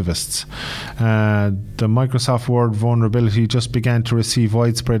Tibetan activists. The Microsoft Word vulnerability just began to receive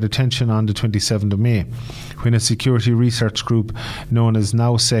widespread attention on the 27th of May, when a security research group known as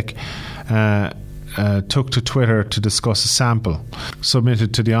NowSec took to Twitter to discuss a sample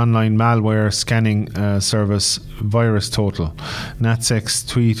submitted to the online malware scanning service VirusTotal. NatSec's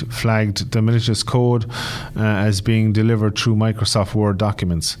tweet flagged the malicious code as being delivered through Microsoft Word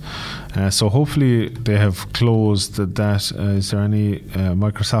documents. So hopefully they have closed that. Is there any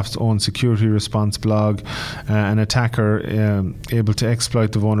Microsoft's own security response blog? An attacker able to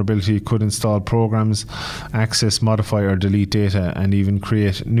exploit the vulnerability could install programs, access, modify or delete data, and even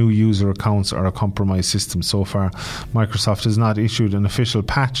create new user accounts or a compromised system. So far, Microsoft has not issued an official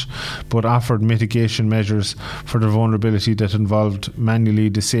patch, but offered mitigation measures for the vulnerability that involved manually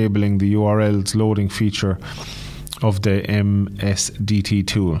disabling the URL's loading feature of the MSDT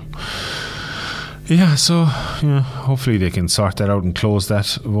tool. Yeah, so hopefully they can sort that out and close that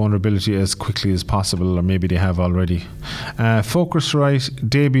vulnerability as quickly as possible, or maybe they have already. Focusrite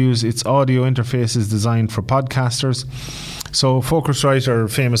debuts its audio interfaces designed for podcasters. So Focusrite are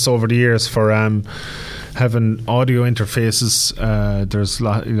famous over the years for having audio interfaces. There's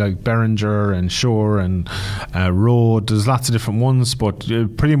like Behringer and Shure and Rode. There's lots of different ones, but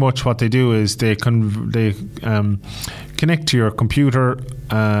pretty much what they do is they connect to your computer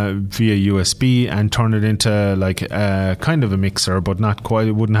via USB and turn it into like kind of a mixer, but not quite.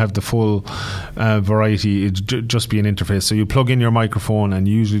 It wouldn't have the full variety. It'd just be an interface. So you plug in your microphone and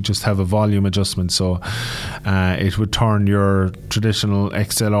you usually just have a volume adjustment. So it would turn your traditional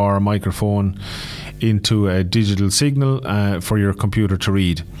XLR microphone into a digital signal for your computer to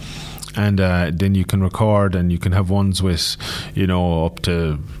read. And then you can record, and you can have ones with, up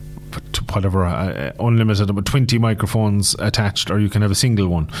to whatever, unlimited, about 20 microphones attached, or you can have a single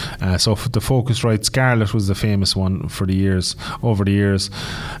one. So the Focusrite Scarlett was the famous one over the years,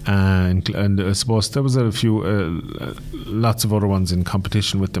 and I suppose there was a few, lots of other ones in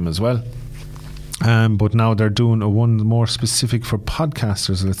competition with them as well. But now they're doing one more specific for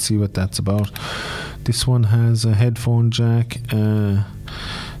podcasters. Let's see what that's about. This one has a headphone jack.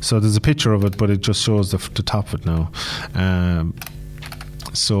 So there's a picture of it, but it just shows the top of it now.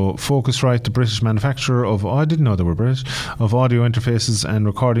 So Focusrite, the British manufacturer of, I didn't know they were British, of audio interfaces and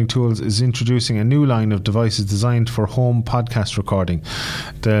recording tools, is introducing a new line of devices designed for home podcast recording.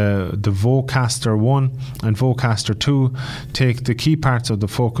 The Vocaster 1 and Vocaster 2 take the key parts of the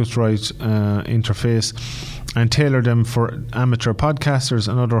Focusrite interface and tailor them for amateur podcasters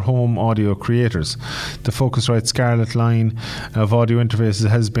and other home audio creators. The Focusrite Scarlett line of audio interfaces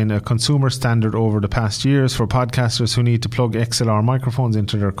has been a consumer standard over the past years for podcasters who need to plug XLR microphones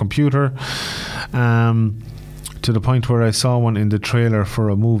into their computer. To the point where I saw one in the trailer for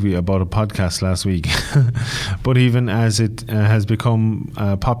a movie about a podcast last week. But even as it has become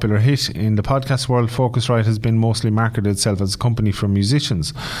a popular hit in the podcast world, Focusrite has been mostly marketed itself as a company for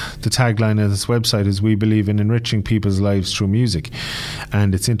musicians. The tagline of this website is, "We believe in enriching people's lives through music."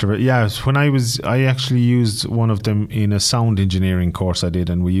 And it's when I actually used one of them in a sound engineering course I did,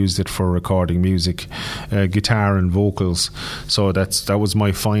 and we used it for recording music, guitar and vocals. So that was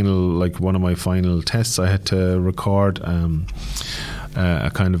my final, one of my final tests. I had to record a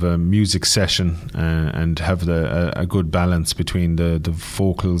kind of a music session and have a good balance between the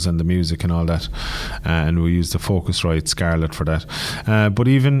vocals and the music and all that, and we used the Focusrite Scarlett for that. But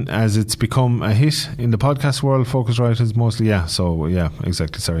even as it's become a hit in the podcast world, Focusrite is mostly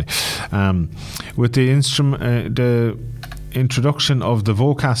with the introduction of the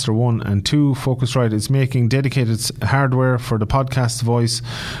Vocaster 1 and 2, Focusrite is making dedicated hardware for the podcast voice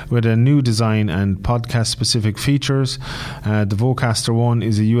with a new design and podcast specific features. The Vocaster 1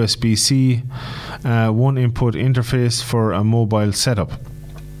 is a USB-C one input interface for a mobile setup.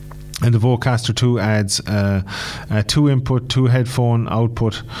 And the Vocaster 2 adds a 2-input, 2-headphone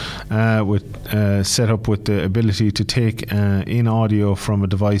output with set up with the ability to take in audio from a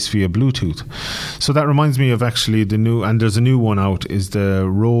device via Bluetooth. So that reminds me of actually there's a new one out, is the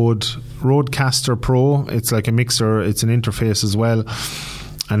Rodecaster Pro. It's like a mixer, it's an interface as well,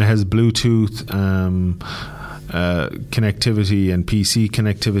 and it has Bluetooth connectivity and PC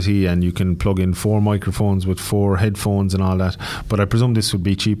connectivity, and you can plug in 4 microphones with 4 headphones and all that. But I presume this would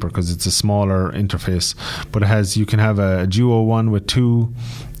be cheaper because it's a smaller interface. But you can have a duo one with 2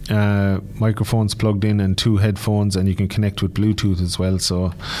 microphones plugged in and 2 headphones, and you can connect with Bluetooth as well.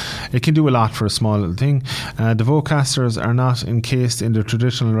 So it can do a lot for a small little thing. The Vocasters are not encased in the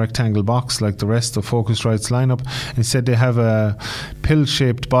traditional rectangle box like the rest of Focusrite's lineup. Instead, they have a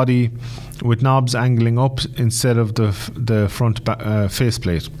pill-shaped body with knobs angling up instead of the front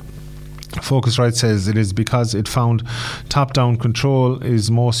faceplate. Focusrite says it is because it found top-down control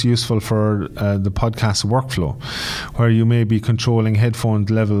is most useful for the podcast workflow, where you may be controlling headphone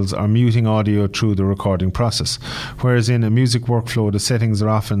levels or muting audio through the recording process. Whereas in a music workflow, the settings are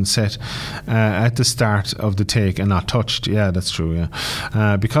often set at the start of the take and not touched. Yeah, that's true,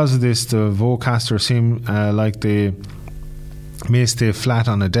 yeah. Because of this, the Vocaster seem like they may stay flat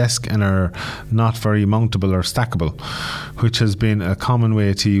on a desk and are not very mountable or stackable, which has been a common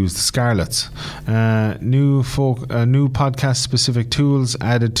way to use the Scarletts. New podcast specific tools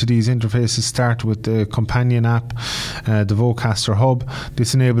added to these interfaces start with the companion app, the Vocaster Hub.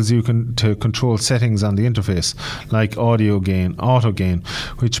 This enables you to control settings on the interface like auto gain,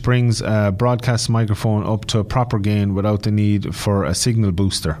 which brings a broadcast microphone up to a proper gain without the need for a signal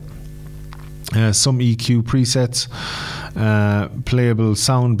booster. some EQ presets, playable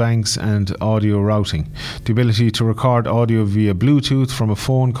sound banks, and audio routing. The ability to record audio via Bluetooth from a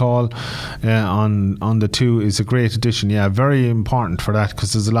phone call on the 2 is a great addition. Yeah, very important for that,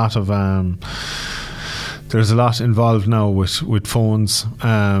 because there's a lot involved now with phones,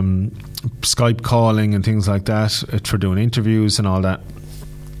 Skype calling and things like that, for doing interviews and all that.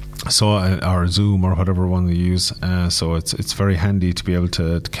 So, or Zoom or whatever one they use. So it's very handy to be able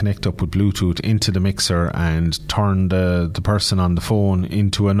to connect up with Bluetooth into the mixer and turn the person on the phone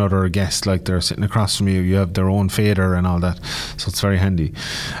into another guest, like they're sitting across from you. You have their own fader and all that. So it's very handy,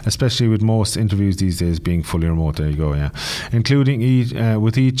 especially with most interviews these days being fully remote. There you go. Yeah, including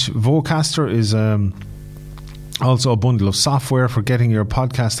with each Vocaster is also a bundle of software for getting your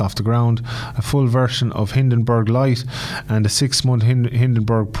podcast off the ground, a full version of Hindenburg Lite, and a 6-month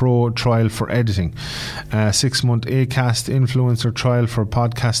Hindenburg Pro trial for editing, a 6-month Acast Influencer trial for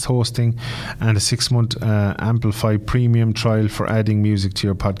podcast hosting, and a 6-month Amplify Premium trial for adding music to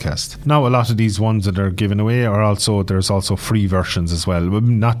your podcast. Now, a lot of these ones that are given away there's also free versions as well,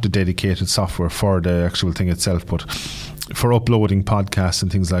 not the dedicated software for the actual thing itself, but for uploading podcasts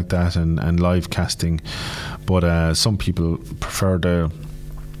and things like that, and live casting. But some people prefer the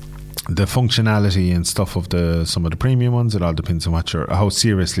functionality and stuff of some of the premium ones. It all depends on how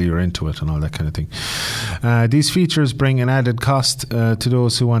seriously you're into it and all that kind of thing. These features bring an added cost to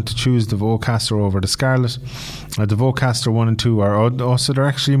those who want to choose the Vocaster over the Scarlett. The Vocaster 1 and 2 are also, they're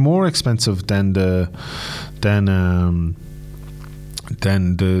actually more expensive than the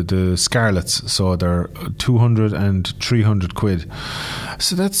Scarletts, so they're 200 and 300 quid.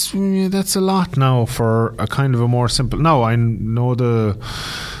 So that's a lot now for a kind of a more simple. Now I know the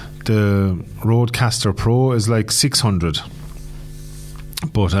Rodecaster Pro is like 600,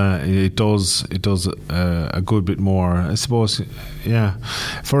 but it does a good bit more, I suppose. Yeah,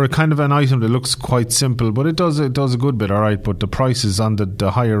 for a kind of an item that looks quite simple, but it does a good bit, alright. But the price is on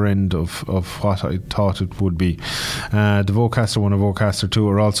the higher end of what I thought it would be. The Vocaster 1 and Vocaster 2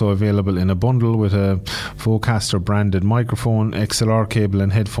 are also available in a bundle with a Vocaster branded microphone, XLR cable,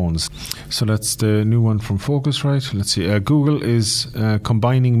 and headphones. So that's the new one from Focusrite. Let's see. Google is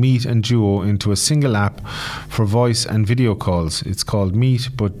combining Meet and Duo into a single app for voice and video calls. It's called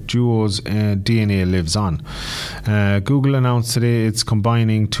Meet, but Duo's DNA lives on. Google announced today it's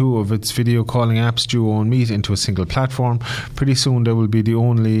combining 2 of its video calling apps, Duo and Meet, into a single platform. Pretty soon there will be the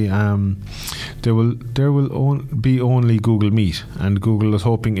only be only Google Meet, and Google is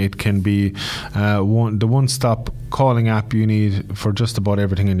hoping it can be the one-stop calling app you need for just about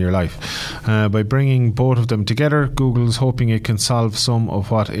everything in your life. By bringing both of them together, Google is hoping it can solve some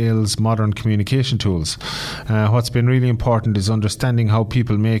of what ails modern communication tools. What's been really important is understanding how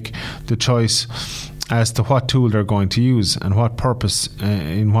people make the choice as to what tool they're going to use and what purpose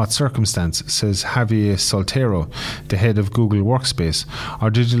in what circumstance, says Javier Soltero, the head of Google Workspace. Our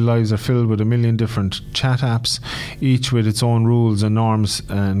digital lives are filled with a million different chat apps, each with its own rules and norms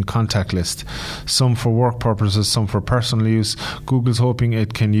and contact list, some for work purposes, some for personal use. Google's hoping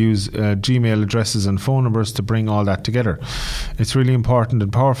it can use Gmail addresses and phone numbers to bring all that together. It's really important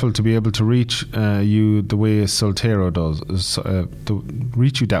and powerful to be able to reach you the way Soltero does, to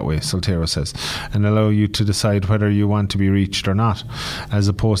reach you that way, Soltero says, and allow you to decide whether you want to be reached or not, as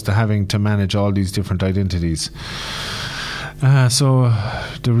opposed to having to manage all these different identities. So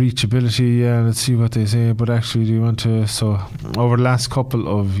the reachability, let's see what they say. But actually, do you want to? So over the last couple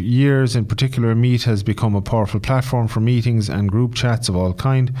of years, in particular, Meet has become a powerful platform for meetings and group chats of all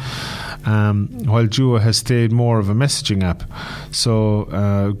kind, while Duo has stayed more of a messaging app. So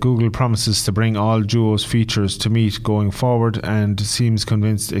Google promises to bring all Duo's features to Meet going forward, and seems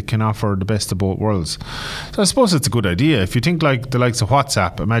convinced it can offer the best of both worlds. So I suppose it's a good idea. If you think like the likes of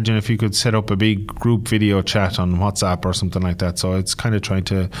WhatsApp, imagine if you could set up a big group video chat on WhatsApp or something like that. So it's kind of trying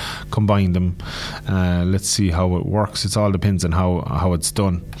to combine them. Let's see how it works. It all depends on how it's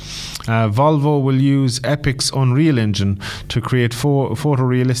done. Volvo will use Epic's Unreal Engine to create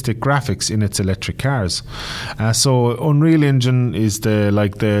photorealistic graphics in its electric cars. So Unreal Engine is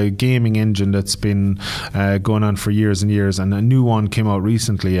the gaming engine that's been going on for years and years, and a new one came out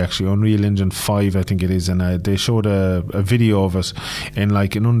recently, actually, Unreal Engine 5 I think it is, and they showed a video of it in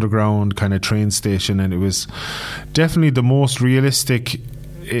like an underground kind of train station, and it was definitely the most realistic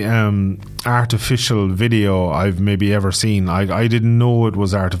artificial video I've maybe ever seen. I didn't know it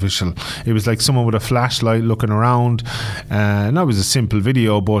was artificial. It was like someone with a flashlight looking around, and that was a simple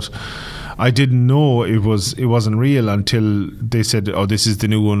video, but I didn't know it wasn't real until they said, "Oh, this is the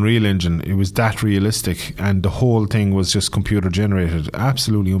new Unreal Engine." It was that realistic, and the whole thing was just computer generated.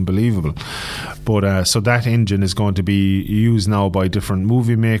 Absolutely unbelievable. But so that engine is going to be used now by different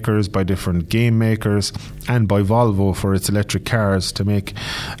movie makers, by different game makers, and by Volvo for its electric cars to make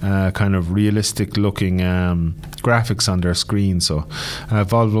kind of realistic looking graphics on their screen. So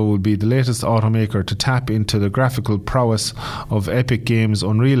Volvo will be the latest automaker to tap into the graphical prowess of Epic Games'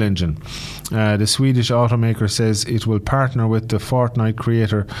 Unreal Engine. The Swedish automaker says it will partner with the Fortnite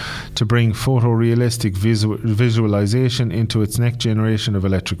creator to bring photorealistic visualization into its next generation of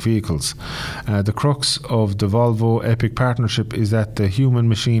electric vehicles. The crux of the Volvo Epic partnership is that the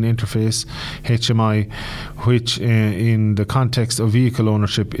human-machine interface, HMI, which in the context of vehicle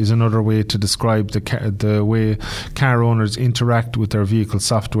ownership is another way to describe the way car owners interact with their vehicle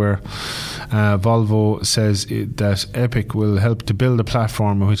software. Volvo says that Epic will help to build a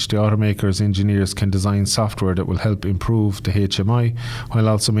platform in which the automaker's engineers can design software that will help improve the HMI while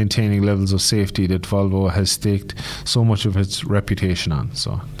also maintaining levels of safety that Volvo has staked so much of its reputation on.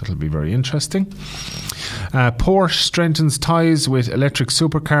 So that'll be very interesting. Porsche strengthens ties with electric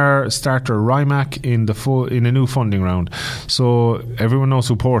supercar starter Rimac in a new funding round. So everyone knows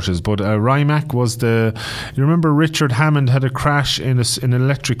who Porsche is, but Rimac was you remember Richard Hammond had a crash in an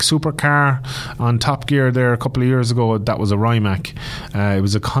electric supercar on Top Gear there a couple of years ago. That was a Rimac. It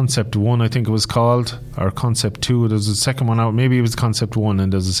was a Concept 1, I think it was called, or Concept 2. There's a second one out. Maybe it was Concept 1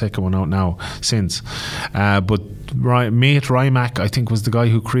 and there's a second one out now since. But Mate Rimac, I think, was the guy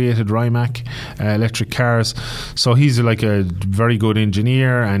who created Rimac electric cars. So he's like a very good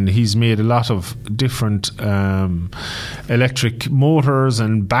engineer, and he's made a lot of different electric motors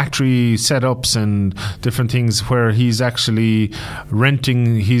and battery setups and different things where he's actually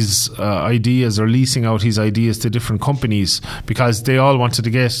renting his ideas or leasing out his ideas to different companies because they all wanted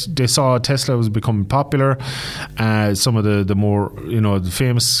to they saw Tesla was becoming popular, some of the more the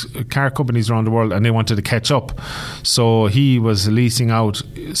famous car companies around the world, and they wanted to catch up. So he was leasing out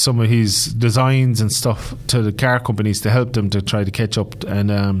some of his designs and stuff to the car companies to help them to try to catch up.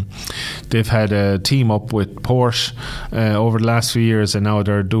 And they've had a team up with Porsche over the last few years, and now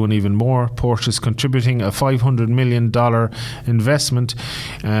they're doing even more. Porsche is contributing a $500 million investment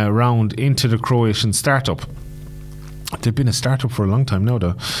round into the Croatian startup. They've been a startup for a long time now,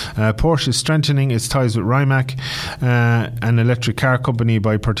 though. Porsche is strengthening its ties with Rimac, an electric car company,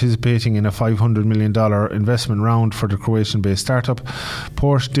 by participating in a $500 million investment round for the Croatian-based startup.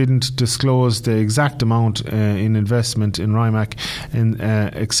 Porsche didn't disclose the exact amount in investment in Rimac,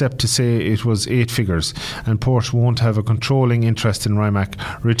 except to say it was 8 figures, and Porsche won't have a controlling interest in Rimac,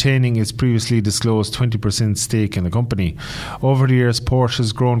 retaining its previously disclosed 20% stake in the company. Over the years, Porsche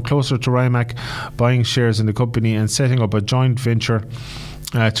has grown closer to Rimac, buying shares in the company and setting up a joint venture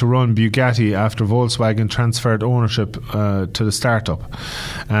to run Bugatti after Volkswagen transferred ownership to the startup.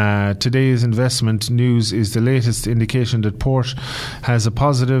 Today's investment news is the latest indication that Porsche has a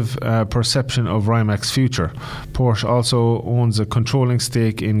positive perception of Rimac's future. Porsche also owns a controlling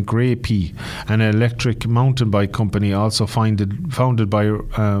stake in Grey P, an electric mountain bike company also founded by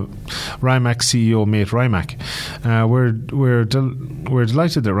Rimac CEO Mate Rimac. We're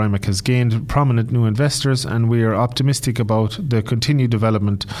delighted that Rimac has gained prominent new investors, and we are optimistic about the continued development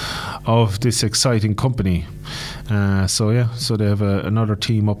of this exciting company. So they have another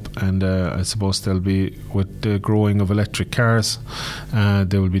team up, and I suppose they'll be, with the growing of electric cars,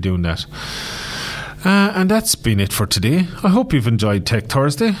 they will be doing that. And that's been it for today. I hope you've enjoyed Tech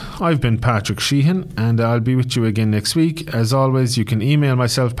Thursday. I've been Patrick Sheehan, and I'll be with you again next week. As always, you can email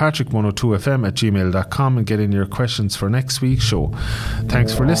myself, patrick102fm@gmail.com, and get in your questions for next week's show.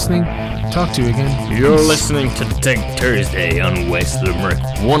 Thanks for listening. Talk to you again. You're listening to Tech Thursday on West Limerick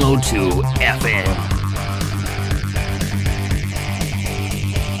 102 FM.